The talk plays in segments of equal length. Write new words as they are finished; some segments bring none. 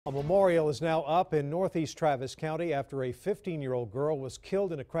A memorial is now up in northeast Travis County after a 15-year-old girl was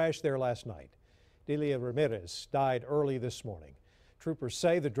killed in a crash there last night. Delia Ramirez died early this morning. Troopers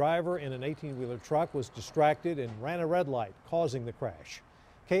say the driver in an 18-wheeler truck was distracted and ran a red light, causing the crash.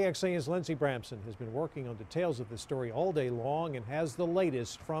 KXAN's Lindsey Bramson has been working on details of the story all day long and has the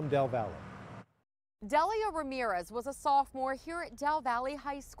latest from Del Valle. Delia Ramirez was a sophomore here at Del Valle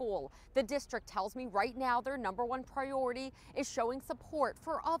High School. The district tells me right now their #1 priority is showing support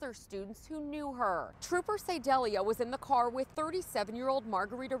for other students who knew her. Troopers say Delia was in the car with 37-year-old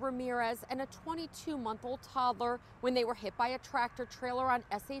Margarita Ramirez and a 22-month-old toddler when they were hit by a tractor trailer on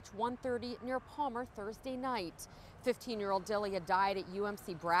SH 130 near Palmer Thursday night. 15-year-old Delia died at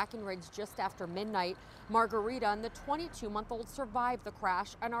UMC Brackenridge just after midnight. Margarita and the 22-month-old survived the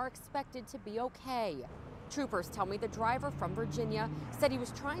crash and are expected to be okay. Troopers tell me the driver from Virginia said he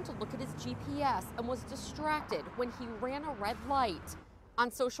was trying to look at his GPS and was distracted when he ran a red light. On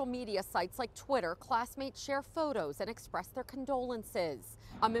social media sites like Twitter, classmates share photos and express their condolences.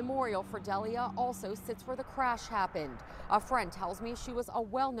 A memorial for Delia also sits where the crash happened. A friend tells me she was a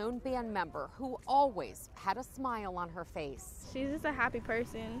well-known band member who always had a smile on her face. She's just a happy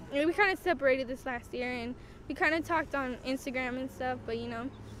person. We kind of separated this last year and we kind of talked on Instagram and stuff, but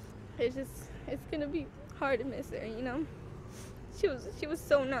it's gonna be hard to miss her, She was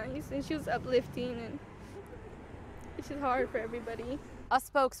so nice and she was uplifting, and it's just hard for everybody. A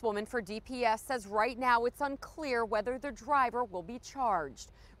spokeswoman for DPS says right now it's unclear whether the driver will be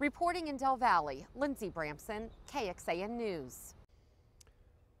charged. Reporting in Del Valle, Lindsey Bramson, KXAN News.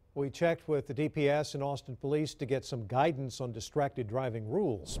 We checked with the DPS and Austin Police to get some guidance on distracted driving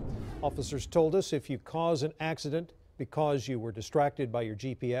rules. Officers told us if you cause an accident because you were distracted by your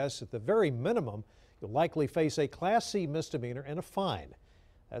GPS, at the very minimum, you'll likely face a Class C misdemeanor and a fine.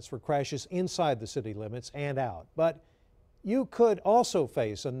 That's for crashes inside the city limits and out. But you could also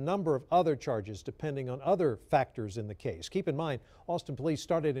face a number of other charges depending on other factors in the case. Keep in mind, Austin Police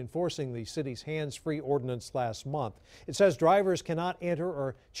started enforcing the city's hands-free ordinance last month. It says drivers cannot enter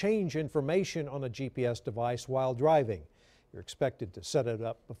or change information on a GPS device while driving. You're expected to set it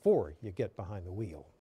up before you get behind the wheel.